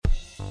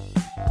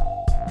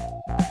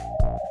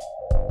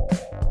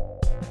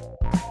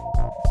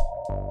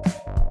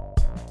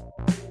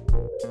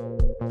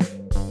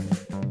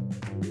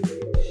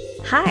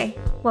Hi,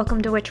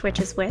 welcome to Which Witch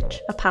is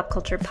Which, a pop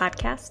culture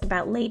podcast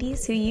about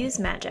ladies who use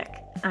magic.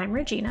 I'm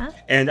Regina.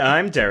 And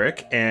I'm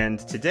Derek, and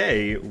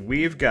today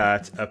we've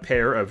got a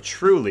pair of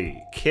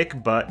truly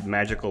kick-butt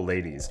magical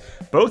ladies,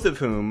 both of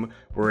whom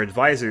were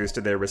advisors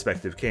to their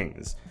respective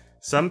kings.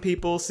 Some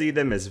people see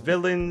them as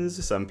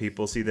villains, some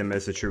people see them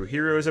as the true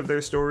heroes of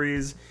their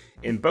stories.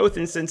 In both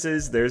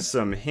instances, there's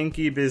some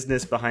hinky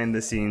business behind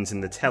the scenes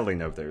in the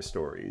telling of their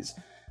stories.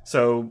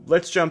 So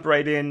let's jump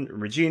right in.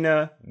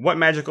 Regina, what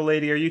magical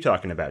lady are you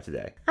talking about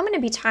today? I'm going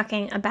to be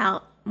talking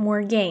about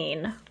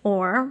Morgaine,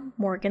 or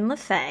Morgan Le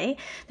Fay,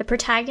 the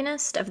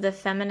protagonist of the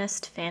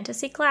feminist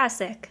fantasy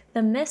classic,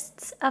 The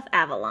Mists of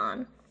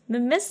Avalon. The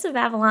Mists of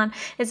Avalon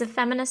is a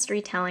feminist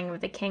retelling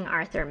of the King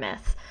Arthur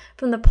myth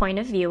from the point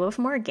of view of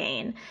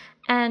Morgaine,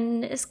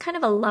 and is kind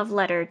of a love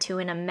letter to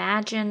an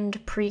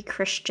imagined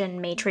pre-Christian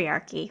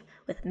matriarchy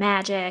with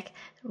magic,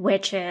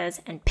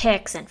 witches, and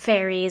picks, and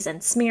fairies,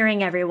 and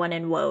smearing everyone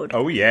in woad.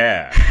 Oh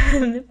yeah!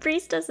 The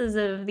priestesses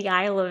of the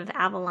Isle of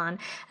Avalon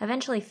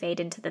eventually fade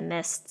into the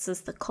mists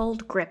as the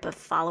cold grip of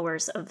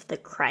followers of the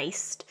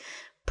Christ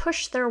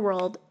push their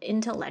world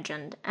into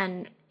legend,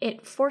 and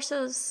it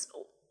forces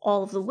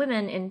all of the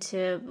women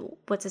into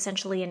what's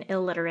essentially an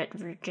illiterate,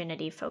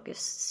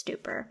 virginity-focused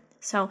stupor.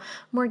 So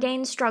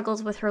Morgaine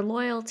struggles with her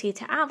loyalty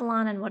to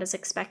Avalon and what is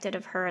expected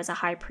of her as a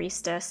high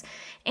priestess,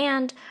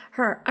 and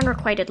her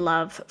unrequited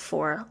love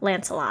for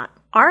Lancelot.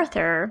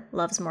 Arthur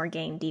loves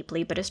Morgaine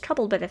deeply, but is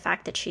troubled by the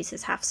fact that she's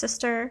his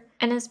half-sister,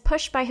 and is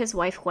pushed by his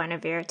wife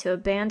Guinevere to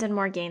abandon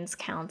Morgaine's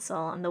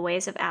counsel and the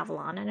ways of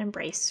Avalon and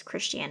embrace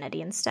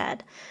Christianity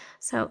instead.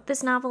 So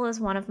this novel is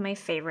one of my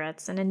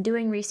favorites, and in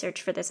doing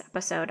research for this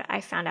episode, I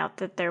found out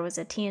that there was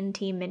a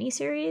TNT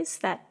miniseries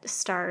that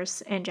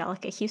stars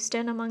Angelica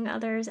Houston, among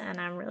others, and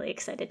I'm really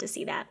excited to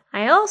see that.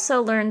 I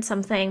also learned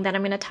something that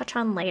I'm going to touch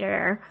on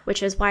later,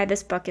 which is why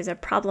this book is a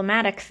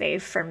problematic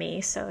fave for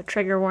me, so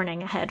trigger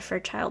warning ahead for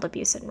child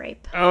abuse and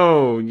rape.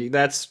 Oh,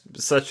 that's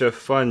such a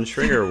fun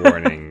trigger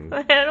warning.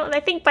 I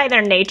think by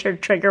their nature,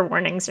 trigger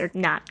warnings are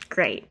not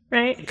great,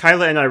 right?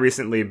 Kyla and I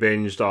recently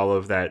binged all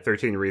of that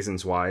 13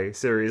 Reasons Why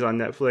series on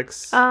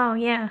Netflix. Oh,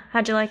 yeah.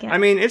 How'd you like it? I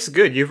mean, it's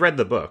good. You've read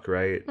the book,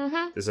 right?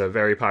 Mm-hmm. It's a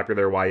very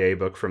popular YA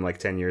book from like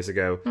 10 years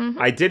ago.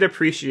 Mm-hmm. I did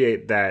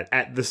appreciate that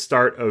at the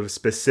start of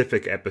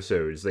specific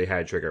episodes, they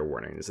had trigger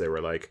warnings. They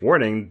were like,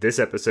 warning, this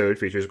episode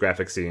features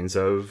graphic scenes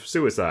of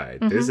suicide.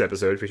 Mm-hmm. This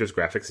episode features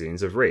graphic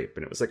scenes of rape.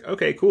 And it was like,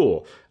 okay,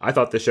 cool. I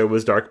thought the show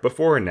was dark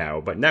before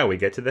now, but now we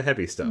get to the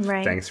heavy stuff.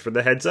 Right. Thanks for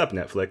the heads up,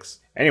 Netflix.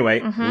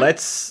 Anyway,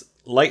 let's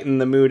lighten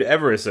the mood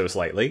ever so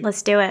slightly.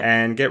 Let's do it.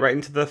 And get right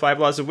into the 5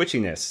 laws of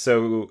witchiness.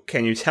 So,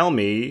 can you tell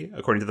me,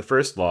 according to the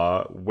first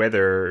law,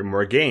 whether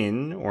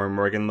Morgaine, or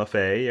Morgan Le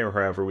Fay, or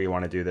however we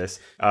want to do this,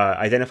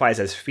 identifies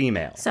as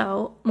female?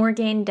 So,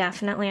 Morgaine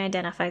definitely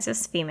identifies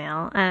as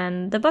female,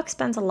 and the book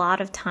spends a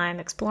lot of time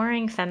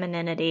exploring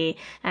femininity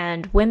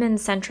and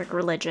women-centric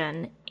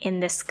religion in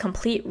this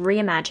complete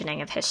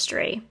reimagining of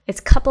history.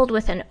 It's coupled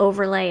with an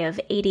overlay of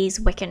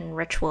 80s Wiccan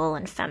ritual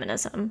and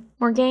feminism.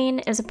 Morgaine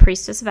is a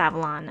priestess of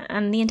Avalon,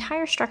 and the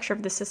entire structure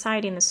of the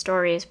society in the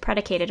story is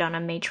predicated on a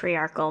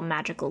matriarchal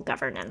magical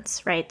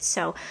governance, right?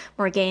 So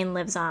Morgaine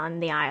lives on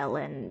the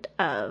island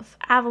of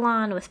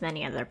Avalon with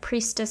many other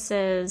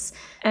priestesses,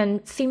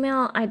 and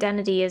female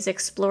identity is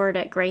explored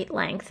at great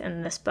length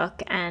in this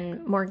book,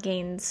 and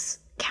Morgaine's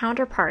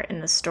counterpart in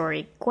the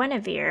story,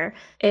 Guinevere,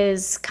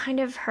 is kind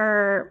of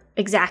her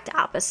exact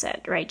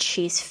opposite, right?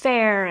 She's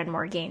fair and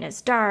Morgaine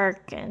is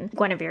dark, and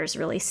Guinevere is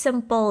really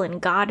simple and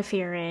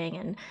God-fearing,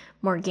 and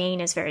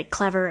Morgaine is very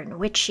clever and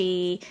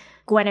witchy.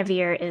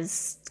 Guinevere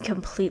is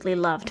completely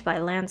loved by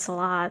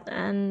Lancelot,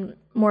 and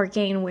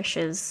Morgaine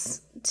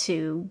wishes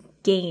to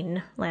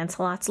gain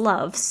Lancelot's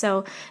love.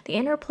 So the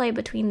interplay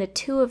between the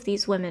two of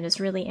these women is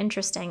really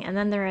interesting, and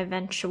then their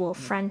eventual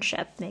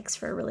friendship makes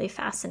for a really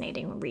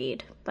fascinating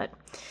read. But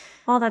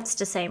all that's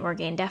to say,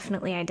 Morgaine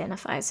definitely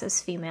identifies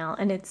as female,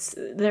 and it's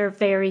their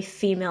very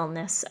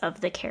femaleness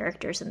of the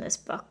characters in this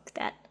book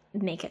that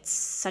make it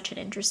such an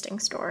interesting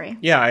story.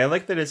 Yeah, I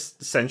like that it's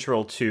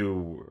central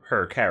to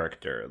her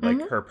character.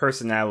 Like, her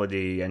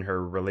personality and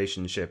her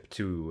relationship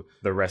to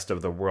the rest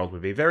of the world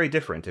would be very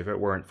different if it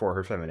weren't for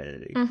her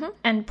femininity. Mm-hmm.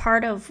 And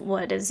part of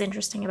what is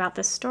interesting about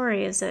this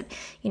story is that,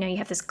 you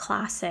have this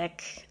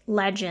classic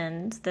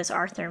legend, this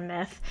Arthur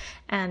myth,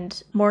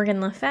 and Morgan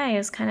Le Fay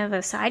is kind of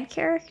a side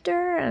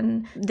character,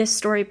 and this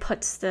story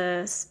puts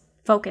the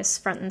focus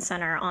front and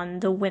center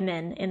on the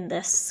women in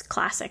this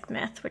classic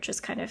myth, which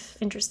is kind of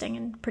interesting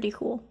and pretty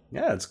cool.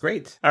 Yeah, that's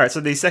great. All right, so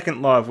the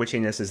second law of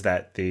witchiness is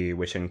that the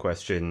witch in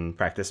question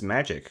practice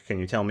magic. Can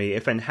you tell me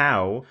if and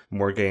how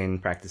Morgaine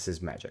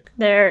practices magic?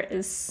 There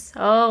is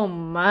so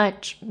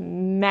much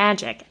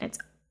magic, and it's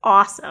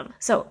awesome.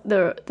 So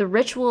the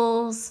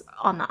rituals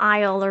on the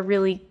Isle are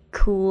really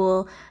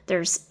cool.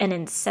 There's an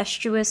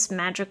incestuous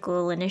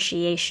magical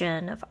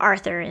initiation of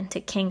Arthur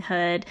into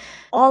kinghood.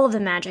 All of the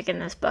magic in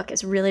this book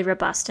is really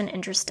robust and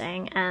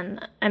interesting,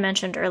 and I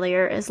mentioned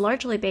earlier is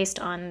largely based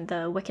on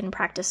the Wiccan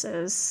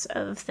practices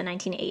of the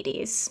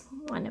 1980s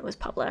when it was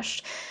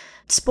published.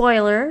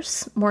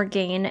 Spoilers,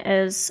 Morgaine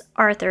is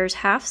Arthur's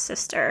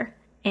half-sister,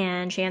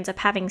 and she ends up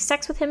having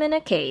sex with him in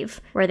a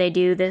cave, where they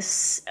do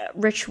this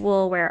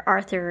ritual where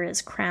Arthur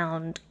is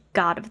crowned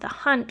god of the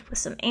hunt with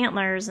some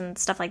antlers and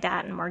stuff like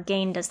that, and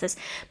Morgaine does this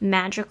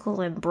magical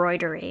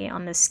embroidery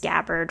on the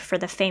scabbard for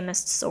the famous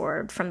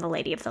sword from the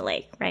Lady of the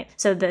Lake, right?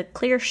 So the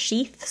clear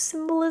sheath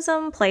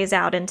symbolism plays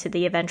out into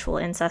the eventual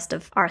incest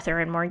of Arthur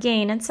and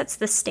Morgaine and sets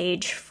the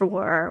stage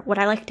for what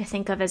I like to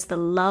think of as the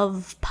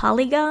love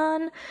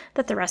polygon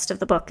that the rest of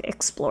the book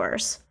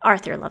explores.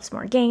 Arthur loves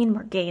Morgaine,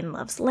 Morgaine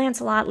loves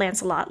Lancelot,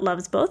 Lancelot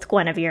loves both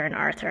Guinevere and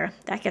Arthur.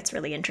 That gets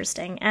really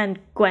interesting. And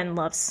Gwen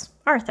loves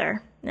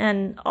Arthur,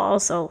 and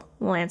also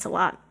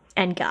Lancelot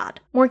and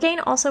God. Morgaine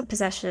also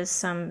possesses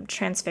some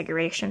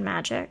transfiguration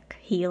magic,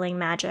 healing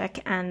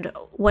magic, and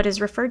what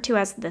is referred to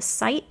as the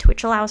sight,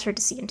 which allows her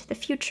to see into the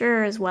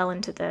future as well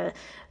into the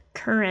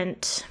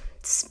current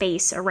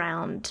space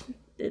around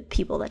the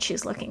people that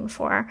she's looking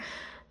for.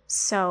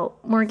 So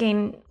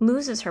Morgaine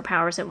loses her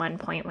powers at one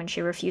point when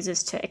she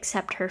refuses to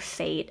accept her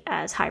fate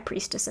as High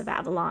Priestess of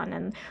Avalon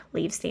and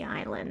leaves the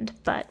island.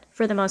 But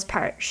for the most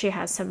part, she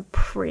has some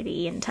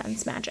pretty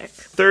intense magic.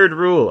 Third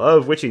rule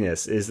of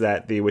witchiness is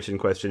that the witch in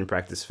question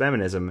practice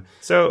feminism.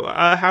 So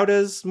how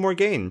does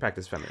Morgaine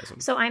practice feminism?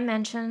 So I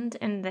mentioned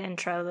in the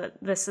intro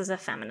that this is a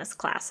feminist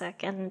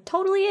classic, and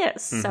totally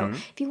is. Mm-hmm. So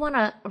if you want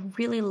a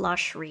really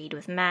lush read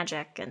with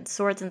magic and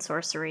swords and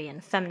sorcery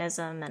and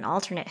feminism and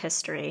alternate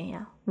history,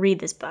 read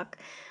this book.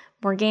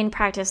 Morgaine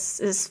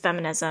practices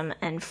feminism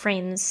and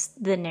frames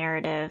the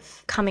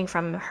narrative coming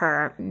from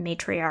her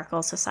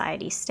matriarchal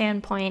society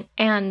standpoint,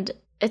 and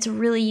it's a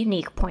really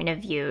unique point of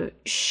view.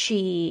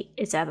 She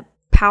is a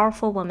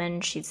powerful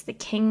woman. She's the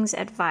king's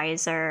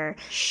advisor.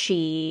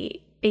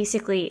 She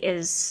basically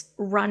is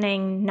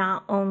running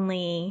not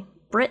only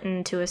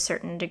Britain to a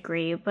certain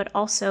degree, but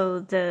also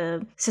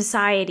the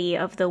society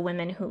of the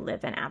women who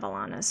live in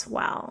Avalon as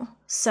well.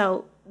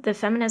 So the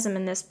feminism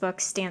in this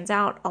book stands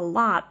out a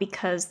lot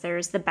because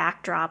there's the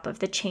backdrop of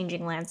the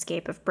changing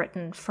landscape of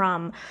Britain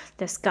from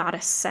this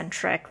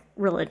goddess-centric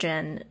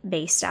religion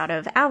based out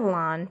of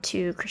Avalon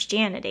to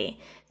Christianity.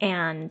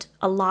 And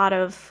a lot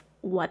of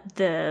what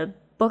the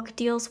book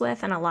deals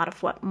with and a lot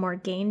of what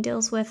Morgaine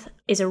deals with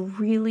is a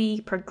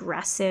really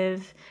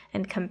progressive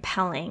and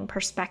compelling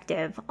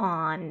perspective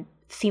on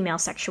female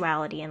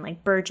sexuality and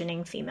like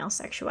burgeoning female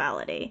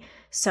sexuality.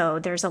 So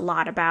there's a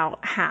lot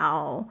about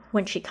how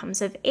when she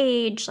comes of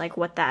age, like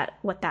what that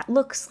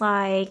looks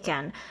like,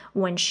 and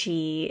when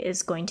she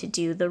is going to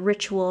do the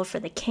ritual for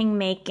the king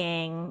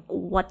making,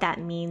 what that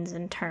means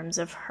in terms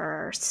of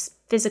her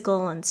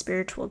physical and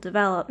spiritual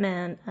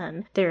development.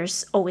 And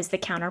there's always the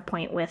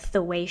counterpoint with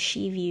the way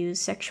she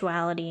views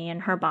sexuality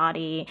and her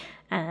body,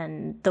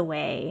 and the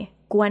way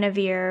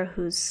Guinevere,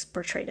 who's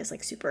portrayed as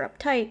like super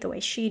uptight, the way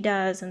she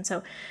does. And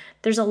so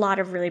there's a lot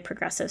of really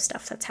progressive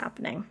stuff that's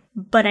happening.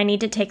 But I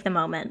need to take the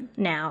moment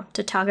now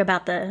to talk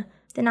about the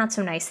not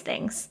so nice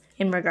things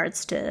in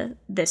regards to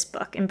this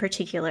book, in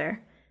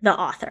particular, the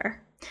author.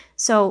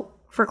 So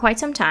for quite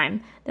some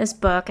time, this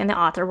book and the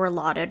author were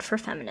lauded for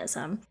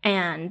feminism.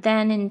 And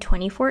then in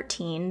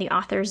 2014, the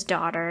author's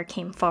daughter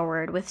came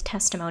forward with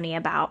testimony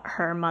about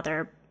her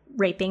mother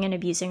raping and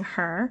abusing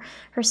her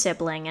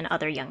sibling, and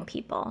other young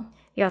people.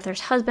 The author's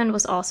husband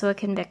was also a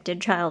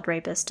convicted child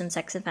rapist and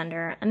sex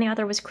offender, and the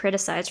author was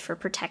criticized for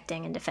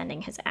protecting and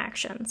defending his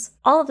actions.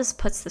 All of this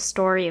puts the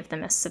story of the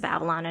Mists of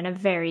Avalon in a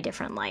very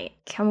different light.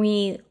 Can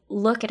we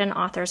look at an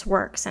author's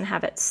works and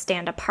have it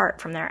stand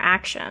apart from their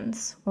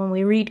actions? When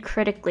we read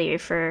critically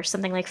for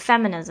something like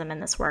feminism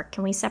in this work,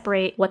 can we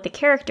separate what the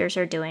characters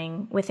are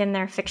doing within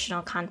their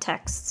fictional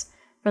contexts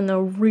from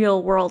the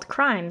real-world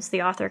crimes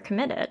the author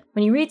committed?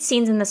 When you read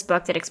scenes in this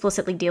book that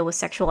explicitly deal with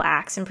sexual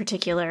acts, in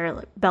particular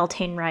like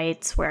Beltane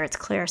rites, where it's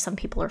clear some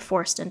people are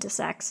forced into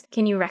sex,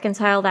 can you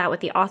reconcile that with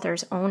the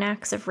author's own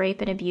acts of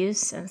rape and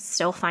abuse and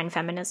still find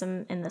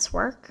feminism in this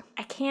work?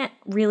 I can't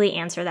really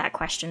answer that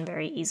question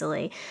very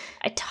easily.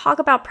 I talk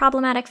about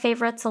problematic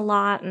favorites a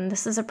lot, and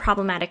this is a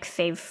problematic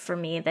fave for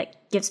me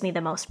that gives me the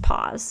most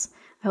pause.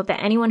 I hope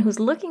that anyone who's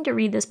looking to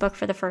read this book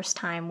for the first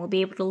time will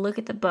be able to look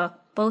at the book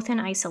both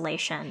in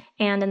isolation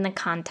and in the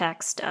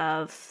context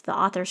of the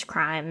author's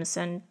crimes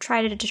and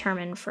try to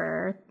determine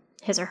for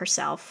his or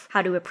herself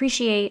how to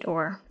appreciate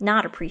or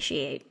not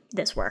appreciate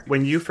this work.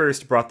 When you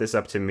first brought this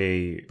up to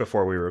me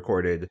before we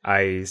recorded,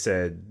 I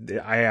said,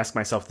 I ask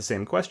myself the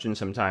same question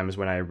sometimes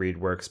when I read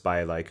works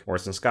by like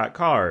Orson Scott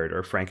Card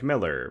or Frank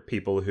Miller,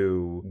 people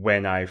who,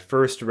 when I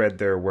first read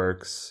their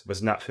works,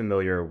 was not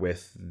familiar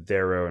with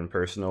their own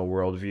personal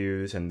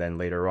worldviews. And then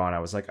later on, I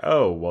was like,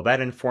 oh, well, that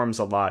informs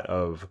a lot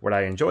of what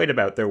I enjoyed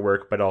about their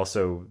work, but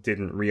also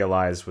didn't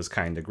realize was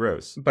kind of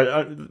gross.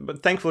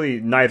 But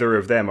thankfully, neither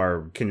of them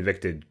are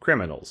convicted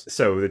criminals.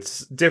 So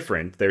it's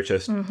different. They're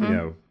just,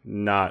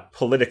 not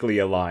politically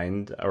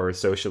aligned or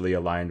socially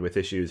aligned with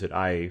issues that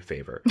I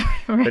favor.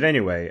 Right. But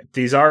anyway,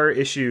 these are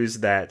issues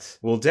that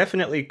will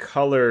definitely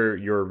color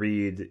your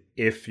read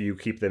if you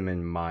keep them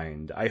in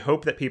mind. I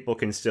hope that people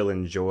can still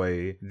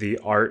enjoy the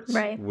art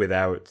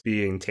without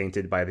being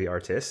tainted by the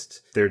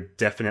artist. There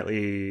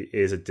definitely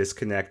is a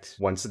disconnect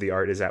once the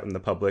art is out in the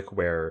public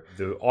where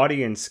the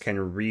audience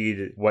can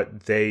read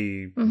what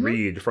they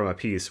read from a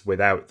piece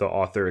without the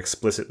author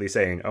explicitly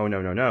saying, oh,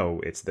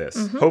 no, it's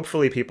this.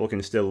 Hopefully people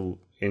can still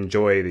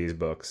enjoy these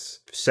books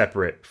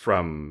separate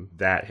from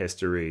that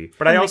history.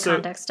 But the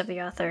context of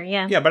the author,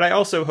 Yeah, but I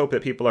also hope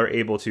that people are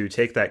able to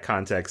take that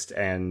context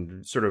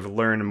and sort of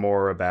learn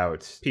more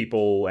about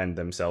people and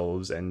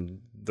themselves and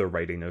the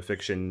writing of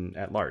fiction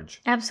at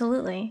large.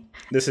 Absolutely.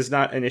 This is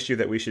not an issue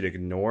that we should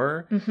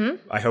ignore.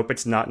 I hope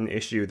it's not an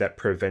issue that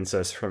prevents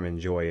us from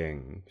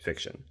enjoying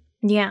fiction.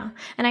 Yeah.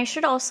 And I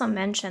should also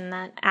mention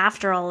that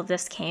after all of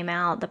this came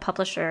out, the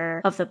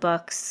publisher of the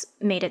books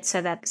made it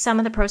so that some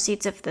of the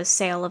proceeds of the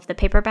sale of the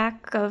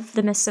paperback of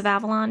The Mists of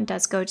Avalon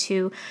does go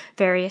to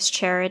various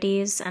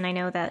charities. And I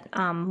know that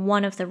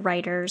one of the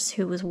writers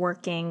who was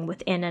working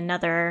within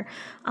another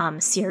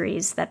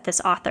series that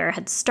this author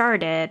had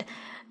started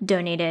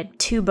donated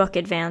 2 book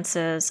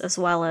advances as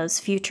well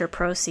as future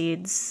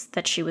proceeds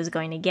that she was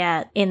going to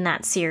get in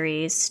that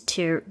series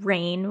to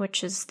RAINN,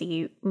 which is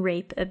the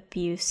Rape,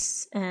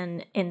 Abuse,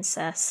 and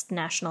Incest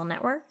National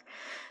Network.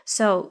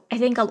 So I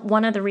think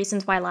one of the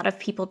reasons why a lot of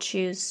people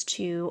choose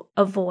to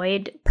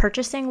avoid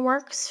purchasing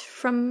works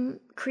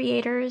from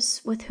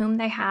creators with whom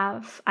they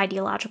have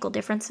ideological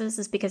differences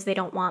is because they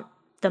don't want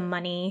the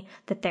money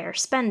that they're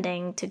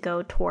spending to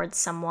go towards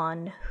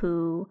someone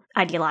who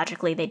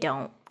ideologically they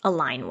don't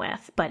align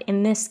with. But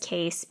in this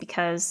case,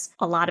 because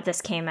a lot of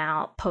this came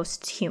out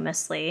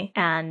posthumously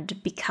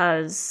and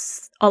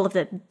because all of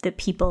the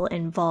people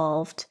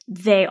involved,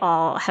 they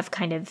all have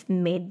kind of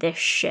made this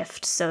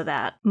shift so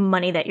that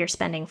money that you're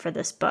spending for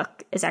this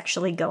book is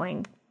actually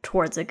going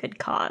towards a good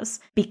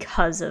cause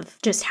because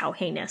of just how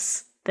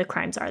heinous the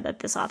crimes are that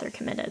this author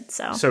committed.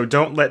 So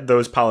don't let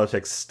those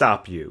politics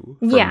stop you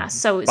from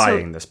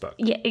buying this book.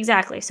 Yeah,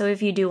 exactly. So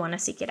if you do want to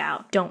seek it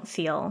out, don't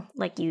feel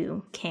like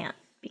you can't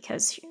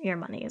because your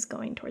money is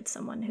going towards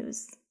someone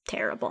who's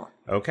terrible.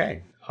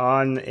 Okay.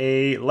 On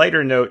a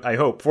lighter note, I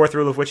hope, fourth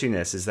rule of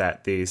witchiness is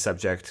that the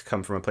subject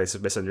come from a place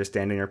of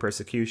misunderstanding or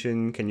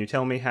persecution. Can you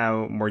tell me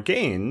how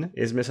Morgaine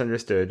is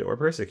misunderstood or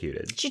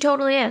persecuted? She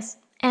totally is.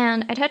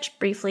 And I touched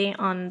briefly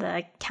on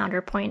the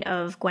counterpoint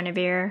of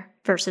Guinevere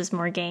versus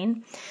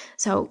Morgaine.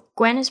 So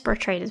Gwen is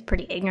portrayed as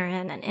pretty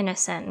ignorant and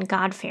innocent and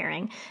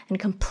God-fearing and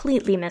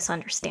completely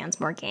misunderstands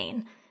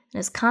Morgaine and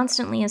is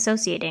constantly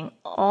associating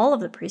all of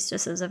the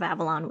priestesses of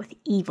Avalon with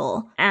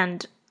evil.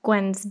 And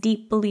Gwen's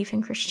deep belief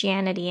in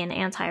Christianity and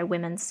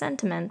anti-women's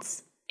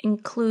sentiments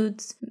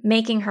includes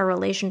making her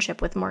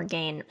relationship with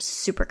Morgaine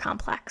super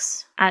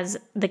complex. As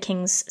the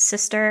king's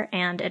sister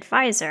and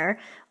advisor,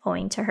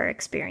 owing to her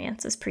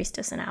experience as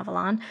priestess in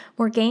Avalon,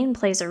 Morgaine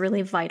plays a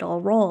really vital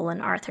role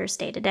in Arthur's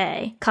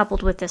day-to-day.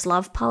 Coupled with this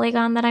love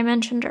polygon that I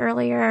mentioned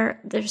earlier,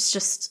 there's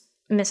just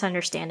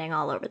misunderstanding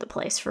all over the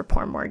place for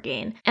poor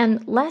Morgaine.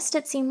 And lest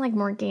it seem like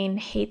Morgaine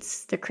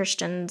hates the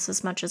Christians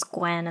as much as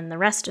Gwen and the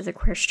rest of the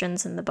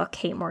Christians in the book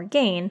hate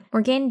Morgaine,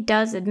 Morgaine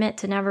does admit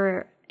to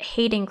never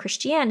hating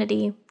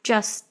Christianity,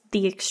 just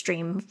the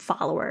extreme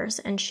followers.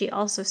 And she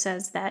also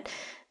says that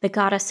the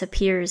goddess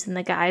appears in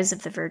the guise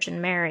of the Virgin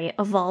Mary,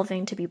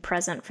 evolving to be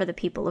present for the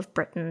people of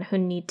Britain who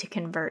need to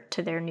convert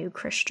to their new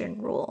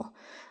Christian rule.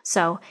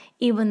 So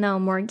even though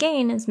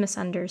Morgaine is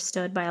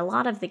misunderstood by a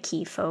lot of the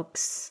key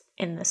folks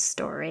in this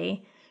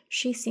story,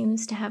 she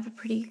seems to have a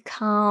pretty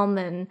calm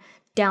and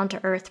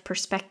down-to-earth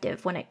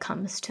perspective when it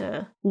comes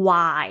to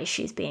why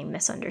she's being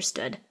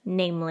misunderstood,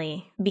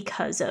 namely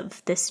because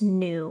of this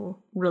new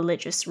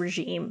religious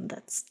regime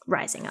that's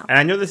rising up. And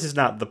I know this is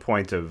not the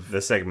point of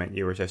the segment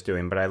you were just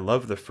doing, but I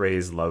love the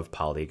phrase love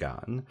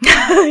polygon.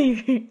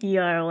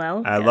 You're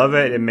welcome. I love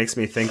it. It makes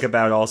me think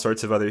about all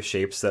sorts of other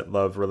shapes that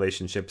love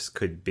relationships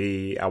could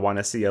be. I want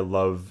to see a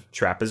love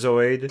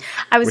trapezoid.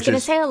 I was going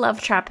to say a love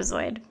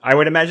trapezoid. I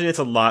would imagine it's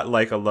a lot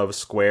like a love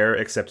square,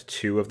 except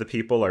 2 of the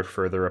people are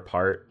further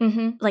apart.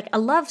 Mm-hmm. Like a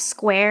love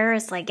square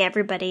is like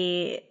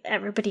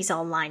everybody's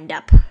all lined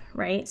up,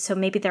 right? So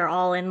maybe they're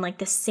all in like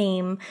the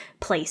same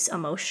place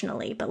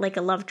emotionally, but like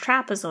a love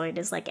trapezoid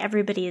is like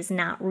everybody is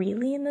not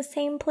really in the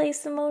same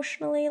place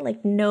emotionally.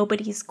 Like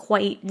nobody's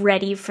quite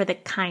ready for the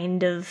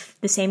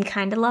same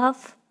kind of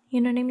love. You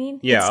know what I mean?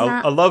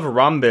 Yeah, a love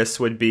rhombus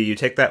would be you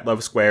take that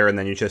love square and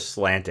then you just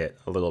slant it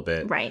a little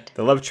bit. Right.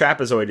 The love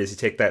trapezoid is you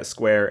take that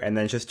square and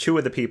then just 2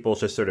 of the people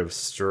just sort of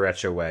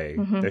stretch away.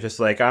 Mm-hmm. They're just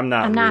like, I'm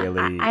not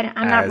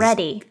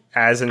ready.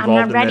 As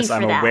involved in this,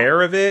 I'm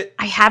aware of it.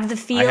 I have the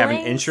feeling. I have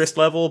an interest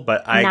level,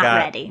 but I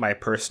got my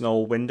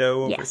personal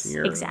window over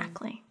here. Yes,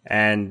 exactly.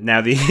 And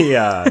now the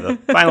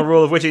final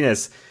rule of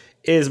witchiness.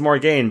 Is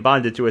Morgaine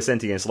bonded to a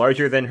sentience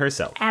larger than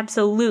herself?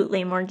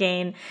 Absolutely.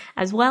 Morgaine,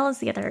 as well as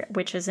the other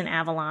witches in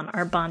Avalon,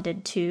 are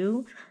bonded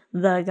to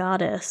the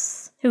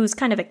goddess. who's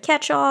kind of a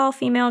catch-all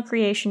female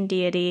creation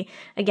deity,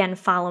 again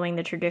following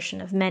the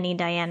tradition of many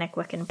Dianic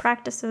Wiccan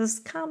practices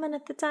common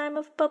at the time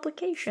of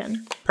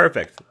publication.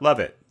 Perfect. Love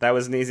it. That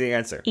was an easy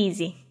answer.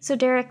 Easy. So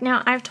Derek,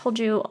 now I've told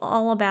you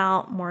all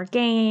about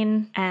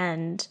Morgaine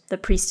and the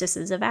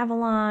priestesses of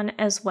Avalon,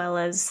 as well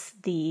as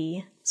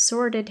the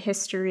sordid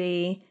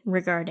history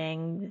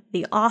regarding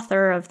the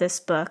author of this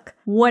book.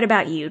 What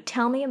about you?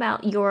 Tell me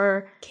about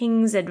your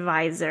king's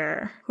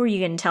advisor. Who are you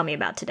going to tell me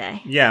about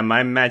today? Yeah,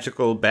 my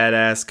magical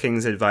badass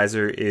king's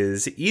advisor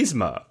is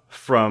Yzma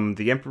from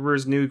The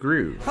Emperor's New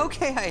Groove.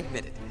 Okay, I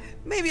admit it.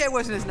 Maybe I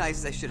wasn't as nice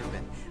as I should have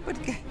been. But,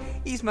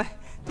 Yzma,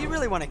 do you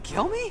really want to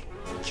kill me?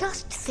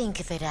 Just think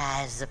of it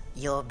as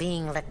you're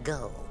being let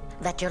go.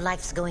 That your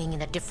life's going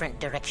in a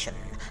different direction.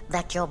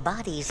 That your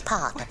body's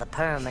part of a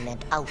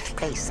permanent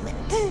outplacement.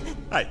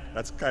 Hey,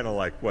 that's kind of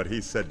like what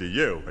he said to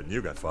you when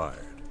you got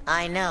fired.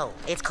 I know.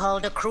 It's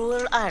called a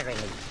cruel irony.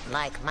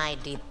 Like my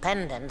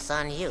dependence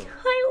on you.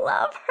 I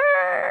love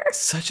her.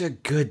 Such a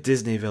good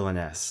Disney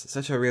villainess.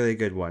 Such a really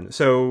good one.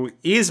 So,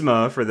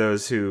 Yzma, for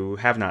those who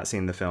have not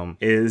seen the film,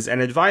 is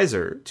an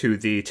advisor to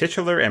the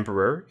titular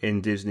emperor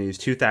in Disney's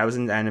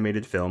 2000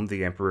 animated film,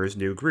 The Emperor's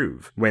New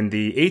Groove. When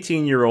the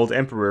 18-year-old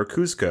Emperor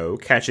Kuzco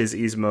catches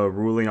Yzma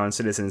ruling on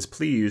citizens'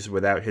 pleas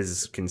without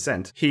his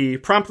consent, he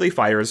promptly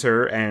fires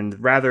her,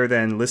 and rather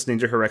than listening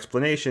to her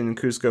explanation,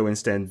 Kuzco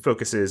instead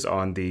focuses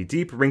on the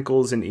deep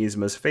wrinkles in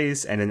Yzma's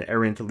face and an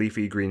errant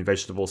leafy green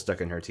vegetable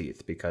stuck in her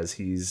teeth, because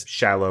he's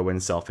shallow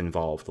and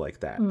self-involved like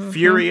that.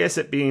 Furious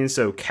at being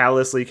so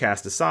callously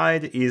cast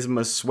aside,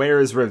 Yzma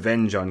swears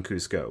revenge on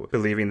Kuzco,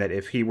 believing that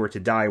if he were to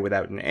die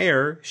without an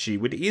heir, she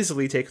would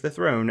easily take the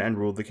throne and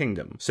rule the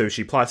kingdom. So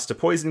she plots to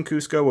poison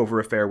Kuzco over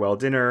a farewell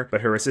dinner,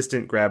 but her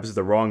assistant grabs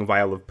the wrong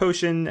vial of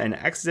potion and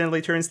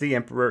accidentally turns the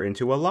emperor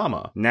into a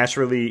llama.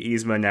 Naturally,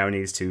 Yzma now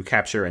needs to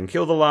capture and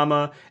kill the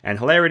llama, and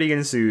hilarity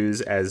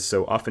ensues, as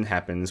so often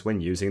happens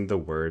when using the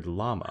word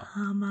llama.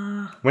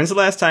 Llama. When's the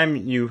last time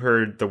you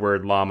heard the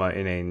word llama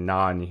in a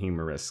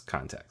non-humorous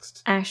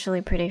context?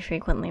 Actually, pretty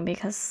frequently,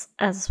 because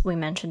as we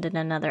mentioned in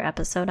another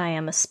episode, I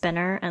am a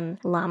spinner, and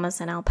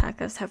llamas and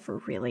alpacas have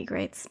really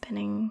great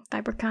spinning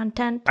fiber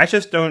content. I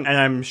just don't, and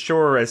I'm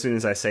sure as soon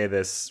as I say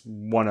this,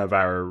 one of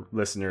our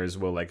listeners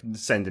will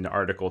send an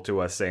article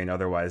to us saying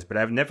otherwise, but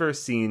I've never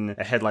seen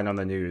a headline on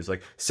the news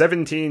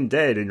 17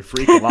 dead in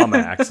freak llama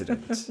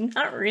accident.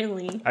 Not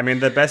really. I mean,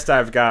 the best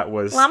I've got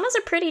was Llamas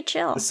are pretty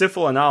chill.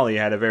 Sifl and Ollie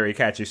had a very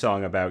catchy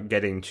song about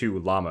getting to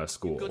llama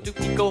school. Go to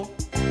Pico.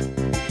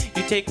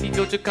 You take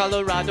Pico to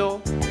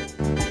Colorado.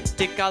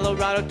 Take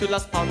Colorado to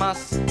Las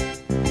Palmas.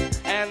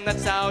 And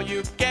that's how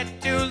you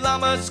get to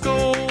llama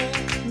school.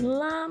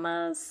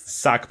 Llamas.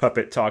 Sock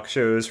puppet talk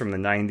shows from the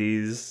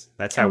 90s.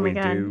 That's how we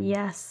do.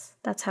 Yes,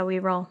 that's how we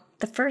roll.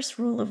 The first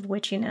rule of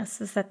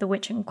witchiness is that the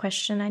witch in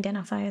question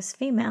identify as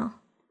female.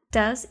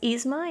 Does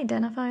Yzma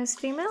identify as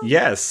female?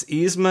 Yes,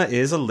 Yzma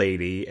is a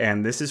lady,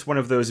 and this is one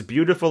of those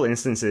beautiful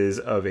instances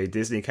of a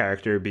Disney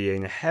character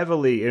being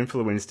heavily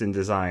influenced in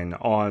design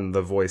on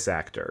the voice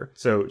actor.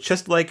 So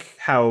just like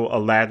how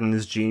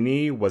Aladdin's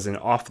genie was an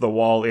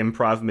off-the-wall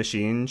improv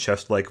machine,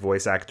 just like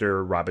voice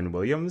actor Robin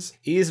Williams,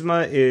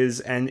 Yzma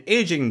is an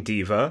aging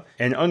diva,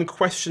 an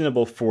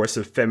unquestionable force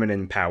of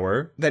feminine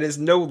power that is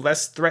no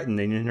less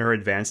threatening in her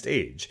advanced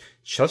age,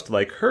 just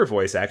like her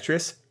voice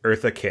actress,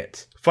 Eartha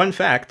Kitt. Fun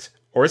fact,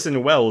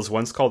 Orson Welles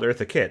once called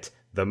Eartha Kitt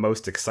the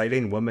most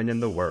exciting woman in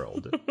the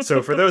world.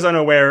 So for those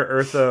unaware,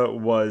 Eartha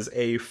was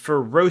a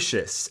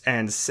ferocious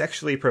and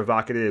sexually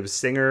provocative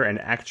singer and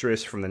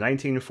actress from the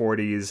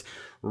 1940s,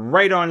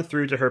 right on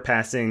through to her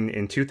passing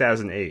in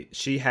 2008.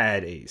 She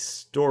had a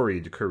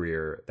storied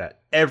career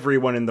that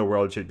everyone in the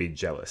world should be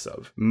jealous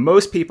of.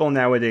 Most people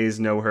nowadays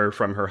know her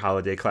from her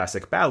holiday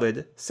classic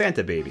ballad,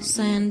 Santa Baby.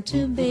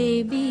 Santa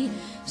Baby,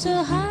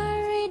 so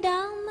hurry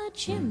down the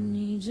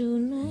chimney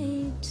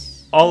tonight.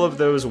 All of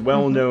those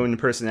well-known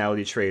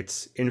personality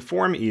traits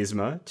inform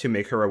Yzma to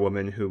make her a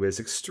woman who is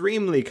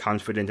extremely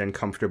confident and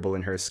comfortable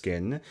in her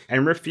skin,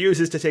 and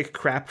refuses to take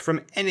crap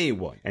from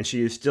anyone, and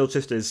she is still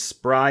just as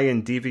spry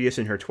and devious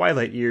in her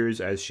twilight years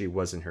as she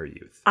was in her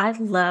youth. I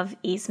love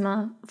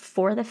Yzma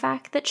for the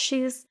fact that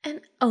she's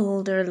an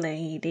older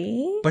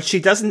lady. But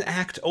she doesn't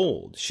act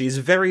old. She's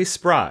very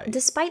spry.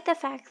 Despite the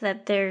fact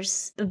that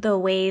there's the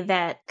way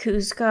that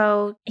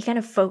Kuzco, he kind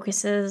of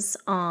focuses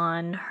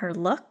on her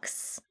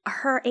looks,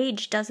 her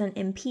age doesn't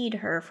impede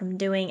her from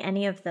doing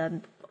any of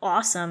the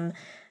awesome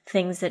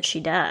things that she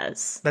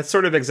does. That's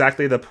sort of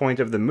exactly the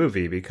point of the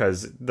movie,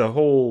 because the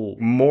whole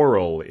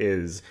moral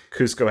is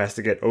Kuzco has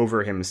to get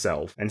over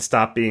himself and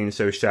stop being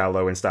so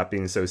shallow and stop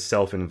being so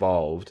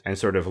self-involved and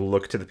sort of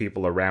look to the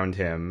people around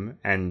him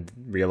and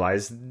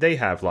realize they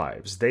have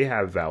lives, they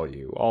have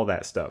value, all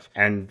that stuff.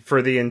 And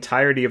for the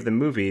entirety of the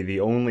movie,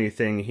 the only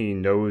thing he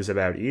knows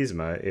about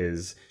Yzma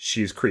is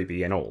she's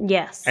creepy and old.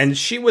 Yes. And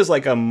she was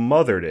like a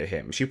mother to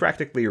him. She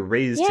practically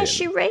raised him. Yeah,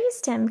 she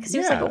raised him because he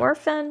was like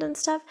orphaned and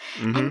stuff.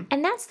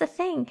 And that's the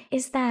thing,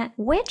 is that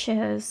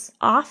witches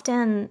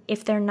often,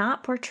 if they're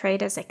not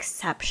portrayed as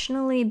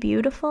exceptionally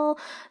beautiful,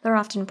 they're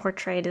often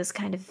portrayed as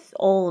kind of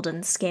old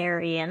and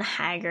scary and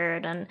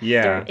haggard, and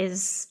there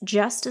is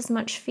just as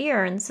much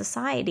fear in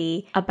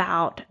society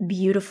about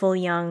beautiful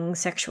young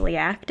sexually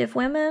active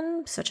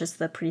women, such as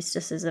the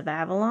priestesses of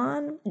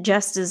Avalon,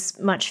 just as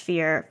much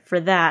fear for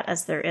that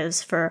as there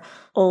is for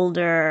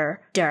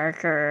older,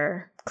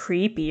 darker,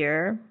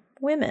 creepier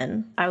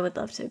women. I would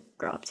love to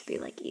grow up to be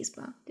like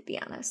Yzma, to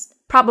be honest.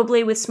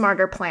 Probably with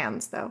smarter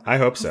plans, though. I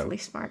hope so. Hopefully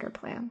smarter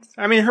plans.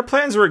 I mean, her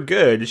plans were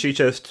good. She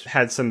just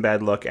had some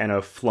bad luck and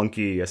a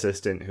flunky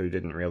assistant who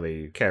didn't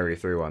really carry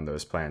through on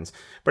those plans.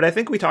 But I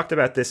think we talked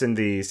about this in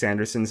the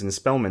Sandersons and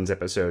Spellmans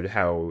episode,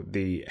 how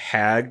the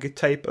hag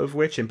type of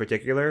witch in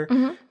particular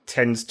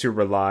tends to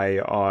rely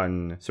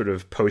on sort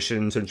of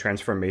potions and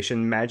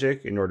transformation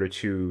magic in order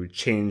to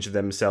change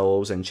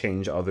themselves and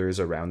change others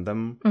around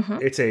them.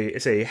 It's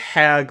a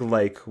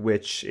hag-like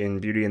witch in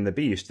Beauty and the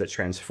Beast that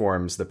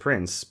transforms the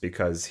prince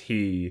because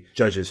he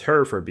judges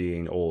her for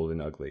being old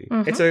and ugly.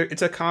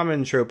 It's a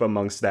common trope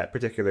amongst that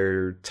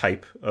particular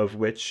type of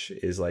witch,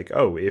 is like,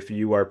 oh, if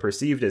you are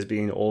perceived as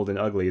being old and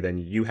ugly, then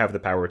you have the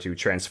power to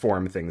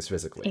transform things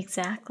physically.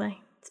 Exactly.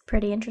 It's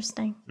pretty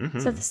interesting.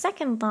 So the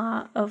second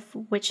law of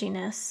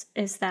witchiness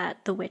is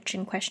that the witch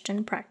in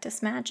question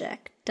practiced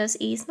magic. Does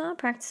Yzma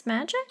practice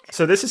magic?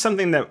 So this is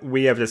something that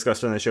we have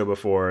discussed on the show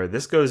before.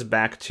 This goes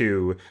back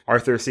to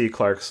Arthur C.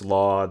 Clarke's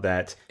law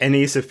that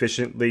any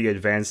sufficiently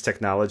advanced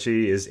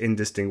technology is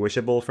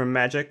indistinguishable from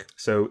magic.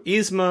 So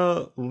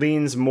Yzma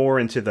leans more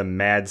into the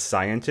mad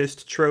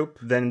scientist trope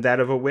than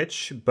that of a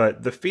witch,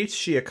 but the feats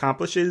she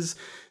accomplishes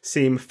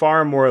seem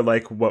far more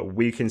like what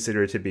we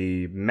consider to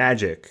be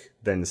magic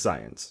than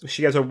science.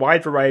 She has a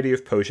wide variety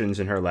of potions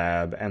in her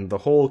lab, and the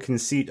whole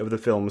conceit of the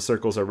film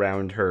circles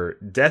around her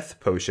death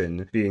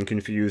potion being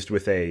confused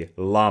with a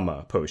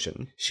llama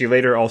potion. She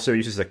later also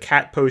uses a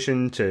cat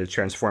potion to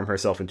transform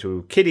herself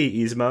into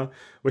Kitty Yzma,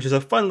 which is a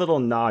fun little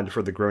nod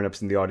for the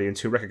grown-ups in the audience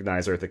who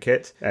recognize Eartha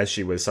Kitt, as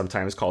she was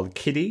sometimes called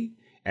Kitty.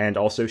 And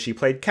also she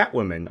played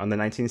Catwoman on the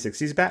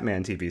 1960s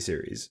Batman TV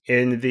series.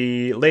 In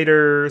the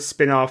later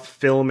spin-off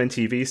film and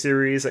TV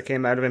series that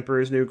came out of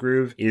Emperor's New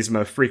Groove,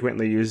 Yzma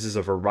frequently uses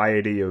a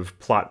variety of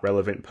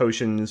plot-relevant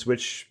potions,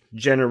 which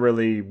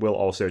generally will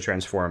also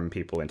transform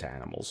people into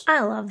animals.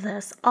 I love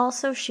this.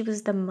 Also, she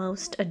was the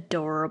most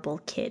adorable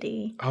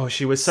kitty. Oh,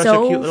 she was such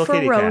a cute little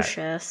kitty cat. So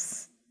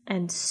ferocious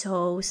and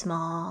so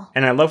small.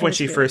 And I love when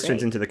she really first great.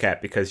 turns into the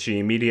cat, because she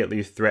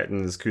immediately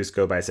threatens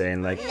Kuzco by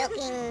saying, like,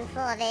 Looking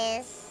for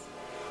this.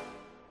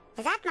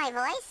 Is that my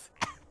voice?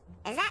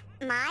 Is that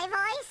my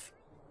voice?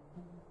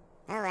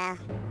 Oh well.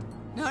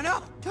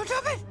 No, don't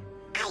drop it!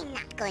 I'm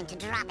not going to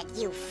drop it,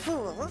 you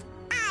fool.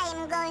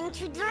 I'm going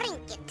to drink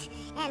it.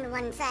 And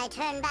once I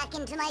turn back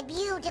into my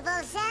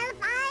beautiful self,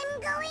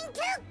 I'm going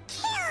to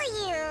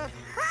kill you!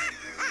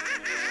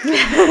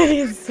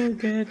 It's so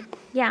good.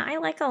 Yeah, I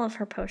like all of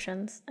her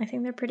potions. I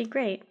think they're pretty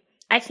great.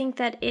 I think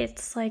that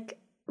it's, like,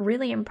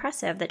 really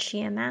impressive that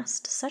she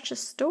amassed such a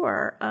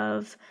store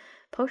of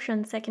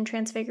potions that can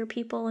transfigure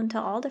people into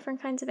all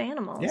different kinds of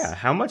animals. yeah,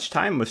 how much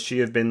time must she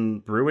have been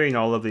brewing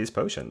all of these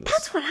potions?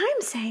 That's what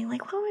I'm saying.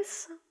 Like, what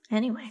was...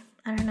 Anyway,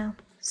 I don't know.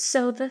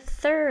 So the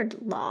third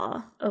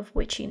law of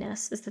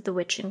witchiness is that the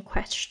witch in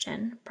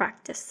question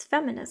practiced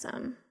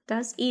feminism.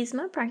 Does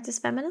Yzma practice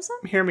feminism?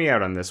 Hear me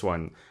out on this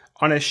one.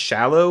 On a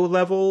shallow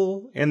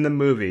level in the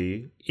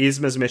movie,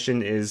 Yzma's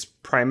mission is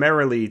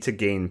primarily to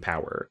gain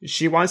power.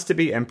 She wants to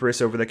be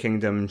empress over the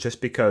kingdom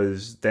just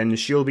because then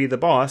she'll be the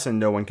boss and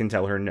no one can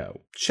tell her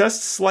no.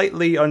 Just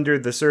slightly under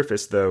the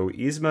surface, though,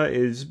 Yzma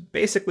is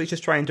basically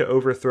just trying to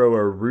overthrow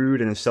a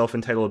rude and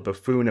self-entitled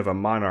buffoon of a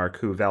monarch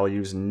who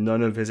values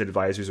none of his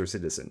advisors or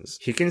citizens.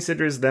 He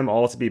considers them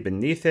all to be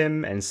beneath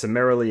him and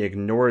summarily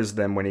ignores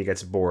them when he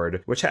gets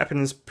bored, which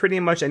happens pretty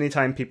much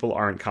anytime people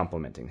aren't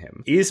complimenting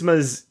him.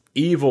 Yzma's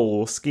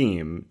evil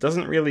scheme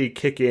doesn't really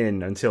kick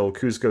in until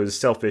Kuzco's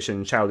selfish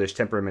and childish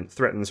temperament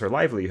threatens her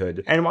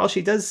livelihood, and while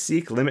she does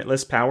seek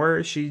limitless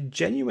power, she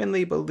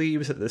genuinely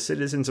believes that the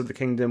citizens of the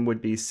kingdom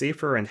would be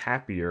safer and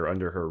happier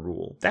under her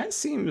rule. That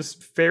seems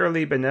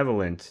fairly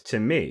benevolent to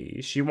me.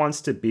 She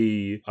wants to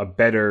be a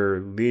better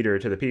leader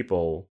to the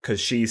people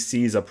because she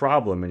sees a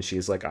problem and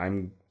she's like,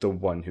 I'm the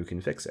one who can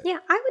fix it. Yeah,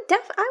 I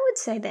would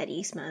say that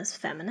Yzma is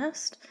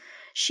feminist.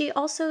 She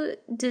also,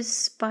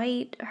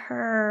 despite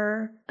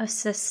her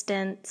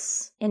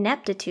assistant's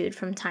ineptitude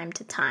from time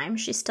to time,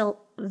 she still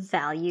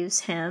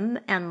values him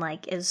and,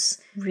 like, is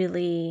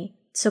really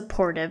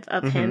supportive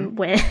of him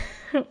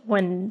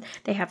when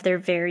they have their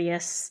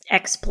various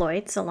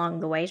exploits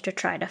along the way to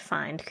try to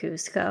find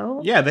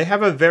Kuzco. Yeah, they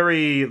have a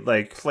very,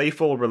 like,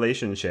 playful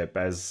relationship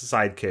as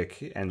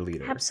sidekick and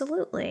leader.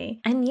 Absolutely.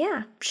 And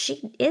yeah,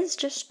 she is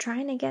just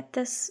trying to get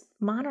this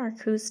monarch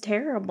who's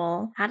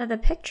terrible out of the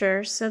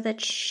picture so that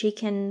she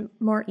can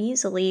more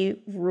easily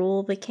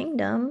rule the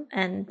kingdom,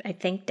 and I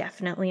think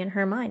definitely in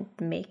her mind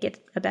make it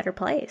a better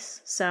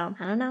place. So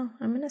I don't know,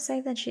 I'm gonna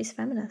say that she's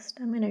feminist.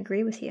 I'm gonna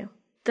agree with you.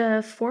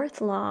 The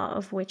fourth law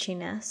of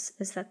witchiness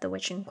is that the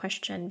witch in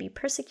question be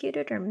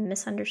persecuted or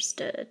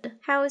misunderstood.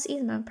 How is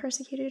Yzma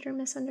persecuted or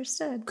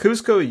misunderstood?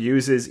 Kuzco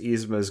uses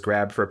Yzma's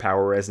grab for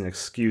power as an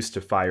excuse to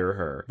fire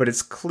her, but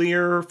it's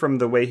clear from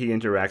the way he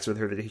interacts with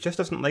her that he just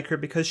doesn't like her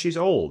because she's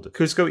old.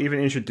 Kuzco even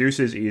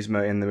introduces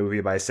Yzma in the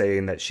movie by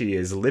saying that she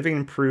is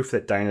living proof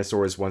that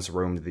dinosaurs once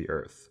roamed the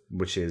earth,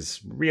 which is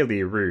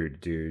really rude,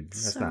 dude.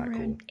 That's so not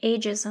rude. cool.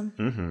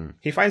 Ageism.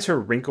 He finds her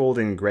wrinkled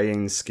and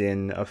graying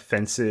skin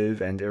offensive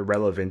and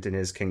irrelevant in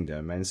his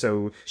kingdom, and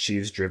so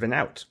she's driven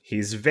out.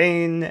 He's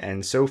vain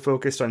and so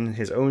focused on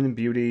his own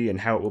beauty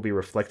and how it will be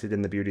reflected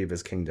in the beauty of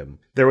his kingdom.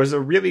 There was a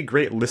really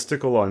great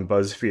listicle on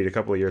BuzzFeed a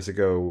couple of years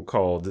ago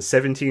called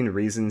 17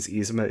 Reasons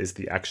Yzma is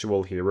the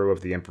Actual Hero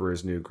of the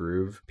Emperor's New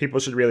Groove.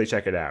 People should really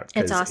check it out.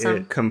 It's awesome.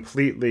 It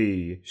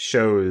completely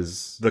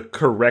shows the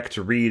correct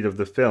read of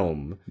the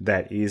film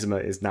that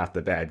Yzma is not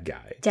the bad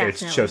guy.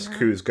 Definitely It's just not.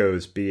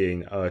 Kuzco's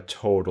being a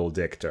total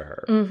dick to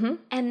her.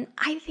 And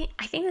I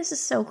think this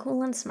is so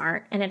cool and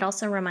smart, and it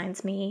also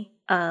reminds me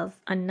of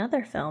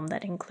another film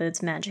that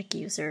includes magic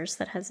users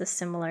that has a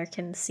similar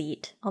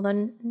conceit,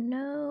 although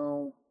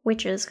no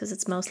witches because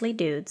it's mostly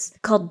dudes,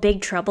 called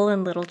Big Trouble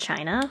in Little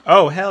China.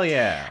 Oh, hell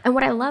yeah. And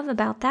what I love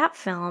about that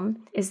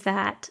film is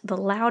that the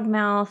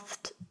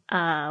loudmouthed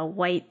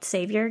white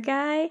savior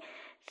guy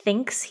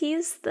thinks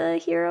he's the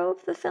hero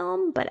of the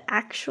film, but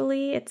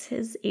actually it's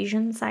his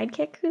Asian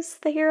sidekick who's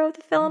the hero of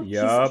the film.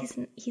 Yup.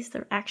 He's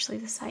actually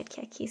the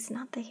sidekick. He's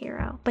not the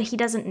hero, but he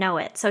doesn't know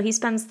it. So he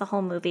spends the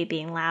whole movie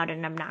being loud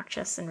and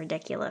obnoxious and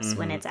ridiculous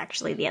when it's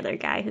actually the other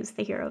guy who's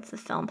the hero of the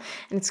film.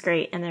 And it's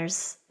great. And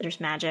there's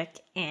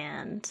magic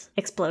and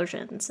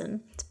explosions,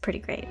 and it's pretty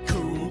great.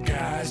 Cool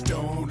guys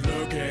don't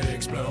look at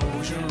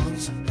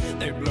explosions.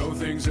 They blow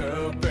things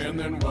up and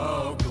then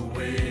walk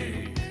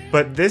away.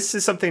 But this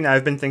is something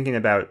I've been thinking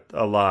about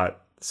a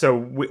lot. So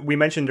we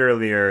mentioned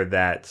earlier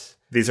that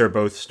these are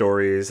both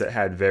stories that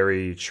had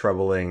very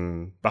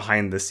troubling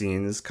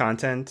behind-the-scenes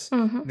content.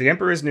 The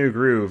Emperor's New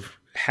Groove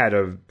had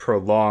a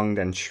prolonged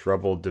and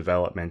troubled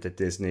development at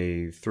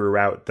Disney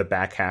throughout the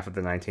back half of the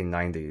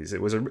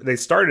 1990s. They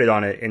started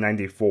on it in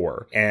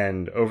 94,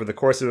 and over the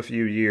course of a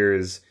few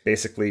years,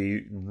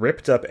 basically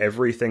ripped up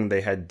everything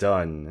they had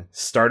done,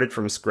 started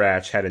from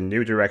scratch, had a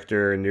new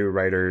director, new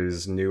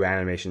writers, new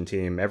animation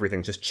team,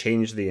 everything, just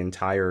changed the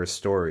entire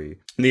story.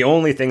 And the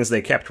only things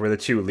they kept were the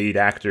two lead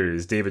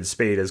actors, David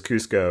Spade as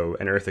Kuzco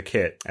and Eartha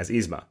Kitt as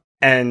Yzma.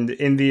 And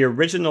in the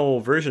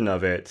original version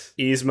of it,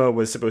 Yzma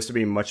was supposed to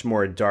be much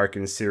more dark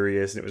and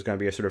serious, and it was going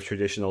to be a sort of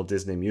traditional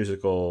Disney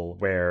musical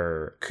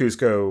where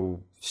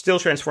Kuzco still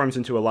transforms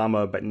into a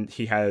llama, but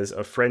he has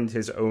a friend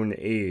his own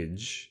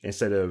age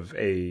instead of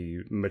a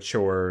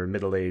mature,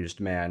 middle-aged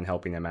man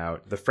helping him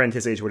out. The friend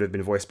his age would have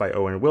been voiced by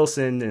Owen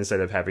Wilson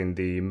instead of having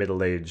the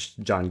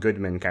middle-aged John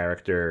Goodman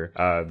character.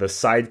 The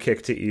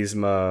sidekick to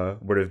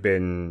Yzma would have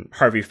been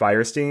Harvey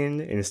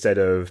Fierstein instead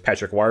of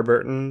Patrick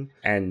Warburton.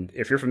 And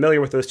if you're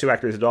familiar with those two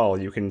actors at all,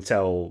 you can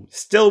tell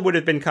still would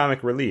have been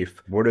comic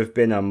relief, would have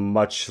been a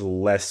much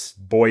less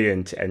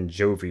buoyant and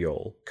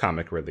jovial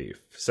comic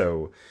relief.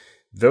 So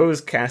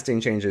those casting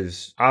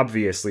changes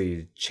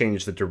obviously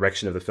changed the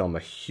direction of the film a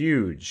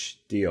huge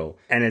deal.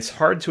 And it's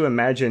hard to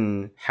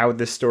imagine how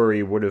this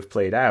story would have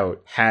played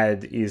out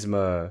had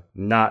Yzma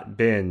not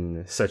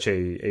been such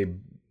a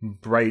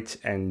bright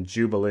and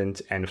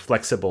jubilant and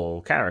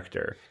flexible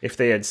character. If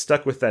they had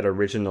stuck with that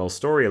original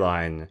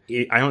storyline,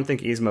 I don't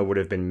think Yzma would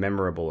have been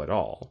memorable at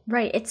all.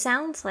 Right. It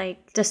sounds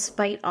like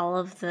despite all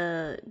of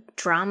the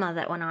drama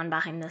that went on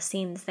behind the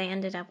scenes, they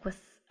ended up with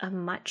a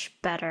much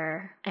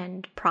better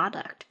end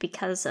product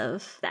because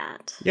of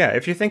that. Yeah,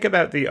 if you think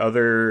about the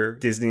other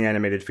Disney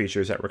animated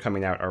features that were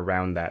coming out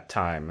around that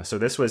time. So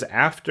this was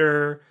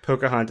after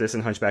Pocahontas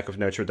and Hunchback of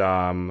Notre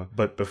Dame,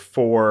 but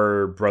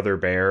before Brother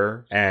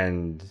Bear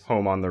and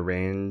Home on the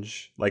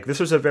Range. Like,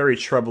 this was a very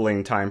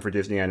troubling time for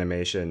Disney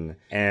animation,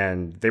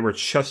 and they were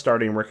just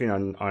starting working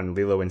on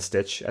Lilo and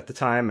Stitch at the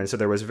time, and so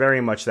there was very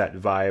much that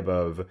vibe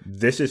of,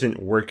 this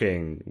isn't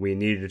working, we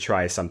need to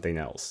try something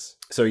else.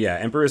 So yeah,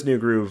 Emperor's New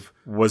Groove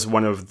was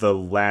one of the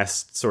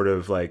last sort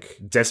of like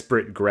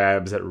desperate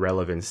grabs at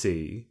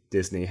relevancy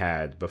Disney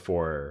had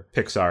before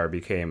Pixar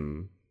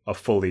became a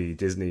fully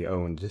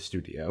Disney-owned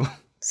studio.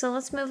 So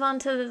let's move on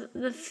to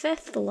the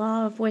fifth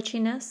law of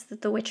witchiness,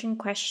 that the witch in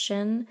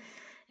question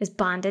is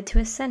bonded to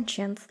a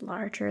sentience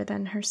larger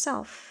than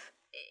herself.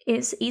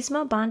 Is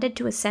Yzma bonded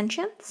to a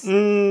sentience?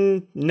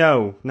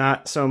 No,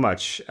 not so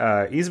much.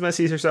 Yzma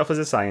sees herself as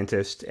a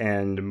scientist,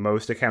 and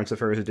most accounts of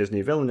her as a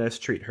Disney villainess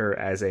treat her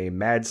as a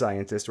mad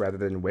scientist rather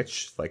than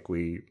witch, like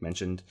we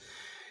mentioned.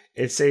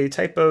 It's a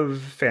type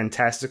of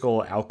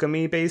fantastical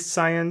alchemy-based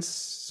science,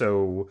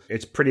 so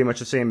it's pretty much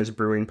the same as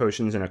brewing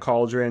potions in a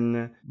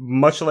cauldron.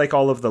 Much like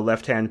all of the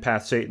left-hand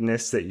path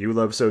Satanists that you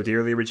love so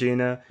dearly,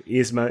 Regina,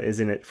 Yzma is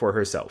in it for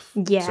herself.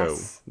 Yes.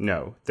 So,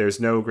 no, there's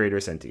no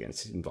greater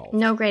sentience involved.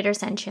 No greater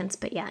sentience,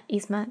 but yeah,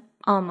 Yzma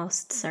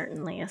almost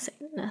certainly a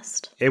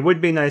Satanist. It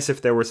would be nice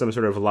if there were some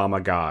sort of llama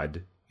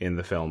god in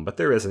the film, but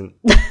there isn't.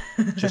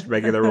 Just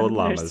regular old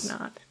llamas. There's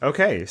not.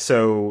 Okay,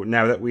 so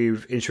now that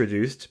we've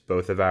introduced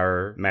both of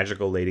our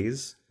magical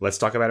ladies, let's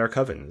talk about our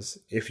covens.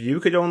 If you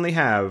could only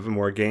have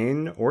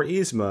Morgaine or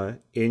Yzma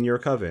in your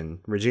coven,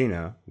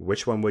 Regina,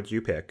 which one would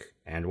you pick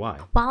and why?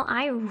 While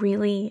I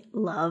really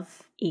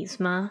love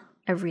Yzma,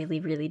 I really,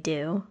 really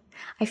do,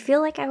 I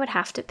feel like I would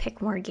have to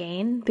pick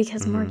Morgaine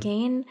because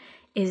Morgaine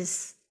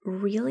is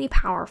really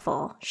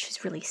powerful.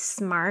 She's really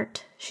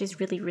smart. She's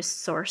really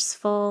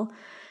resourceful.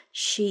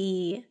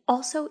 She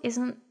also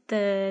isn't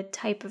the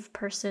type of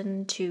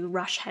person to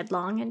rush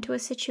headlong into a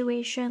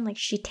situation. Like,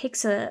 she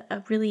takes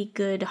a really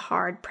good,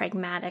 hard,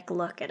 pragmatic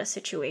look at a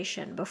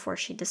situation before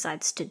she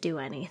decides to do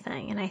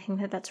anything. And I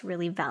think that that's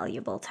really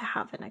valuable to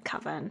have in a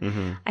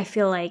coven. I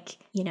feel like,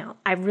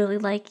 I really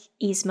like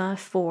Yzma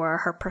for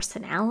her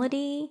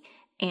personality,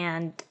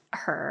 and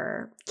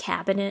her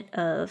cabinet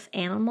of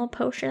animal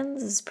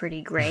potions is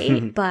pretty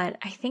great, but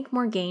I think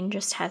Morgaine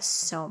just has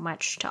so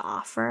much to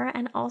offer.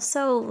 And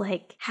also,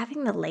 like,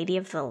 having the Lady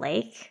of the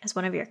Lake as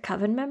one of your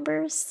coven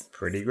members,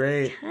 pretty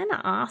great. Kind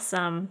of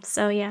awesome.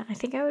 So yeah, I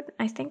think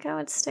I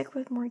would stick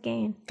with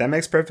Morgaine. That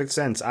makes perfect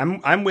sense.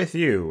 I'm with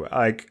you.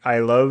 Like, I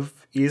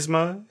love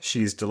Yzma.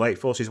 She's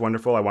delightful. She's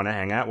wonderful. I want to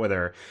hang out with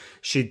her.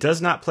 She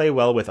does not play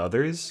well with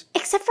others.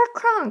 Except for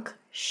Kronk.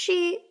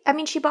 She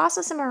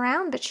bosses him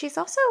around, but she's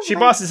also... She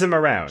bosses him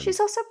around.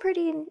 She's also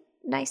pretty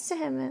nice to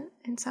him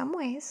in some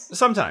ways.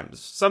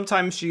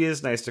 Sometimes she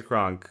is nice to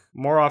Kronk.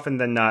 More often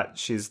than not,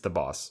 she's the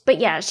boss. But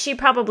yeah, she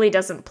probably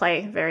doesn't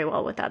play very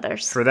well with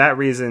others. For that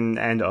reason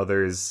and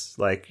others,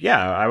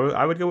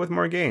 I would go with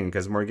Morgaine,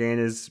 because Morgaine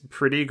is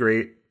pretty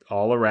great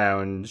all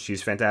around.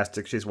 She's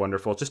fantastic. She's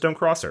wonderful. Just don't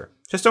cross her.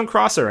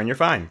 And you're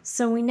fine.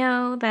 So we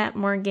know that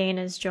Morgaine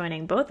is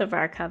joining both of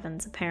our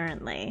covens,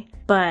 apparently.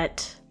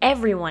 But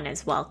everyone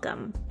is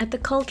welcome at the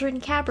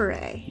Cauldron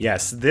Cabaret.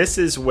 Yes, this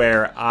is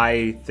where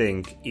I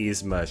think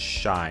Yzma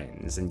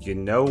shines. And you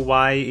know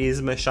why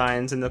Yzma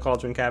shines in the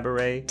Cauldron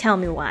Cabaret? Tell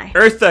me why.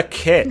 Eartha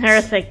Kitt.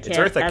 It's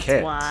Eartha that's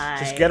Kitt. Why.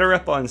 Just get her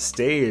up on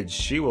stage.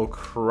 She will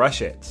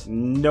crush it.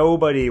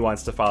 Nobody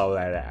wants to follow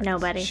that act.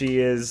 Nobody. She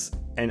is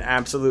an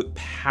absolute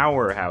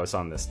powerhouse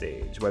on the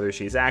stage. Whether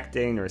she's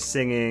acting or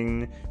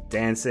singing,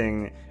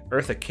 dancing,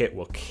 Eartha Kitt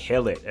will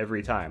kill it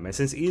every time. And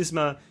since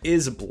Yzma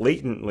is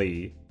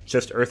blatantly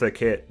just Eartha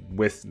Kitt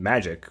with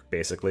magic,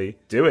 basically,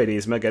 do it,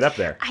 Yzma, get up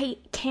there. I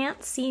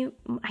can't see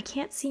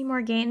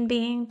Morgaine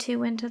being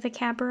too into the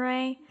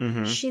cabaret.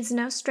 She's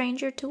no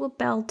stranger to a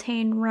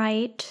Beltane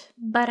rite,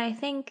 but I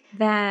think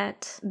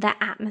that the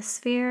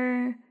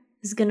atmosphere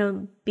is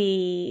gonna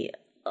be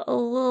a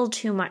little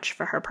too much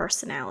for her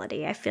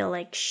personality. I feel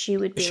like she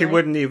would be. She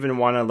wouldn't even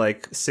want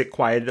to sit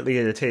quietly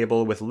at a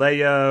table with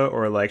Leia,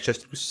 or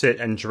just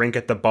sit and drink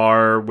at the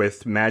bar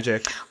with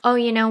Magic. Oh,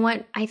 you know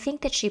what? I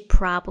think that she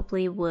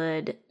probably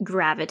would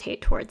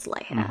gravitate towards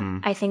Leia.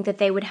 I think that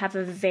they would have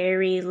a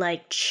very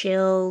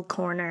chill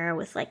corner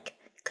with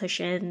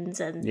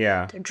cushions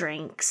and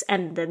drinks,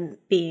 and then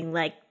being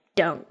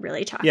don't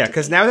really talk to me.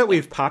 Because now that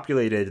we've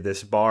populated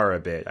this bar a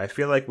bit, I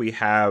feel like we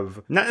have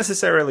not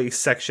necessarily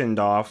sectioned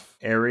off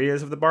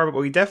areas of the bar, but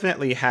we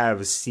definitely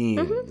have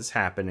scenes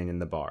happening in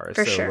the bar.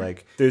 For sure.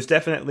 There's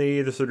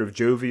definitely the sort of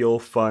jovial,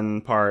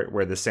 fun part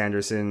where the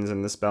Sandersons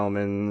and the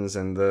Spellmans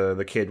and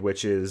the Kid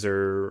Witches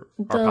are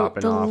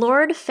popping off. The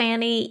Lord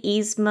Fanny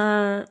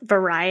Yzma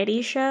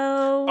variety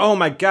show. Oh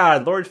my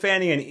god, Lord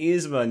Fanny and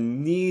Yzma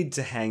need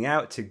to hang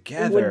out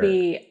together. It would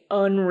be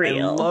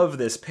unreal. I love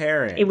this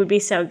pairing. It would be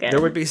so good.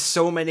 There would be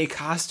so many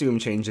costume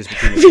changes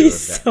between the two of them.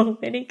 So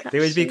many costumes. They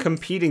would be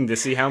competing to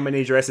see how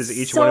many dresses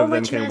each one of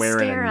them can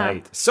wear in a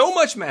night. So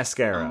much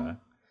mascara.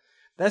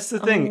 That's the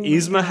thing.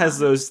 Yzma has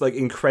those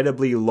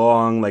incredibly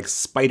long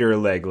spider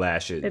leg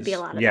lashes. There'd be a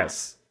lot of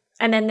yes.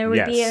 That. And then there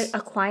would be a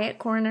quiet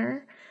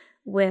corner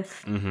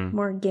with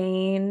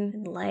Morgaine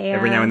and Leia.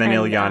 Every now and then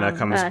Ilyana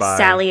comes by.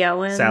 Sally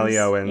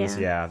Owens.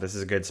 Yeah, this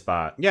is a good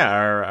spot. Yeah,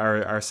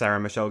 our Sarah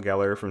Michelle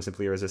Gellar from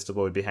Simply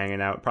Irresistible would be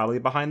hanging out probably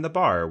behind the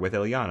bar with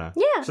Ilyana.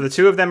 Yeah. So the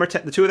two of them are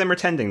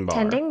tending bar.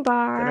 Tending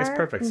bar. That makes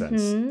perfect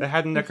sense. That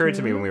hadn't occurred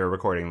to me when we were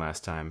recording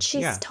last time.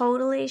 She's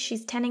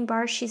tending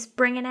bar. She's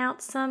bringing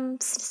out some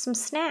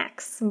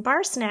snacks, some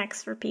bar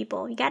snacks for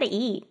people. You got to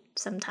eat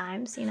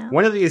sometimes,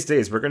 One of these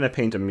days, we're going to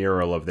paint a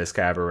mural of this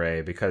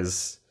cabaret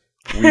because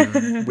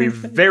we've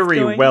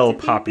very well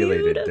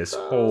populated this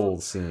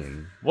whole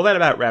scene. Well, that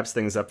about wraps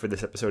things up for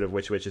this episode of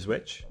Which Witch is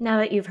Which. Now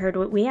that you've heard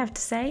what we have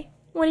to say,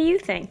 what do you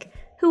think?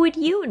 Who would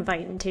you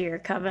invite into your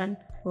coven?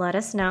 Let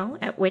us know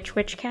at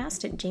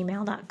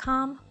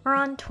witchwitchcast@gmail.com or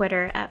on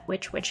Twitter at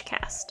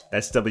witchwitchcast.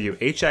 That's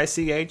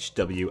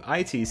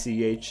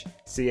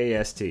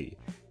WHICHWITCHCAST.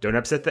 Don't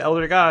upset the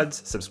elder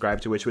gods. Subscribe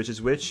to Which Witch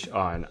is Which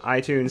on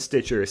iTunes,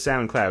 Stitcher,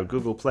 SoundCloud,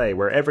 Google Play,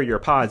 wherever your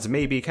pods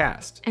may be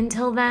cast.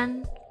 Until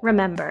then,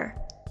 remember,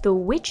 the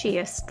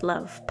witchiest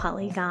love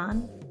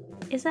polygon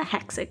is a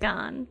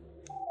hexagon.